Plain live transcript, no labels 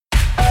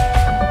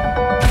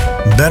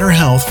better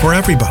health for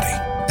everybody,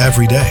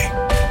 every day.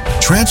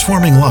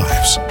 Transforming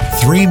lives,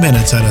 3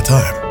 minutes at a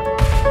time.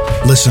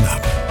 Listen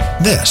up.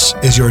 This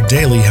is your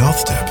daily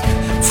health tip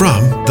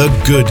from The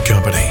Good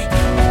Company.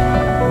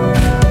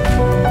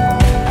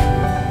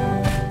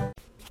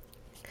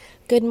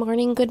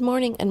 Good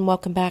morning, and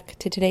welcome back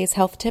to today's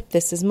health tip.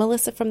 This is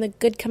Melissa from The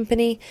Good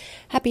Company.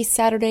 Happy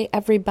Saturday,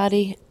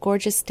 everybody.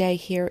 Gorgeous day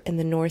here in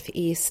the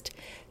Northeast.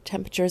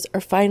 Temperatures are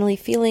finally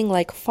feeling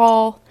like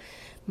fall.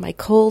 My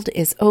cold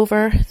is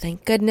over,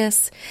 thank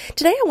goodness.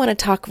 Today I want to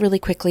talk really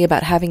quickly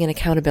about having an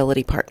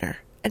accountability partner.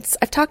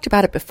 I've talked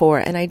about it before,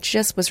 and I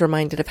just was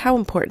reminded of how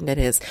important it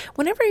is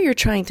whenever you're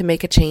trying to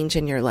make a change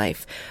in your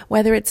life,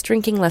 whether it's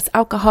drinking less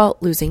alcohol,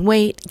 losing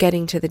weight,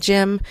 getting to the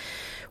gym,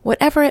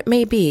 whatever it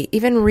may be,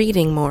 even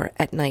reading more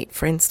at night,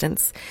 for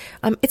instance.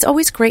 It's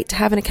always great to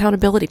have an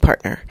accountability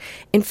partner.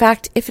 In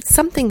fact, if it's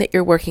something that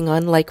you're working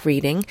on, like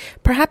reading,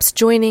 perhaps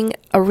joining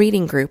a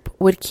reading group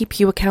would keep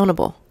you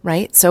accountable,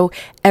 right? So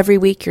every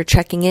week you're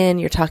checking in,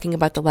 you're talking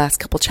about the last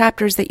couple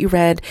chapters that you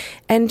read,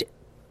 and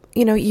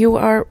you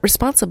are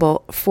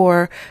responsible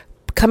for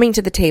coming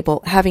to the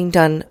table, having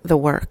done the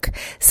work.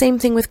 Same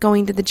thing with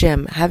going to the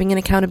gym, having an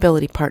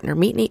accountability partner,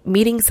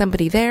 meeting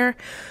somebody there,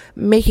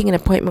 making an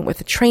appointment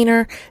with a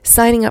trainer,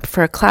 signing up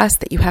for a class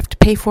that you have to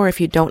pay for if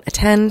you don't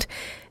attend.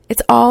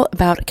 It's all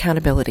about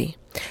accountability.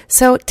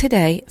 So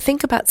today,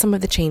 think about some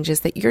of the changes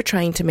that you're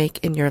trying to make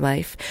in your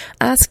life.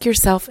 Ask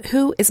yourself,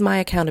 who is my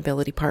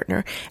accountability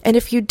partner? And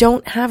if you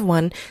don't have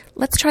one,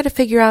 let's try to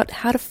figure out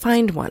how to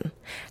find one,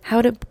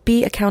 how to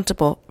be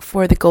accountable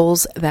for the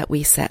goals that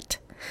we set.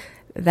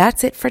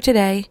 That's it for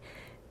today.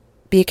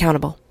 Be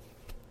accountable.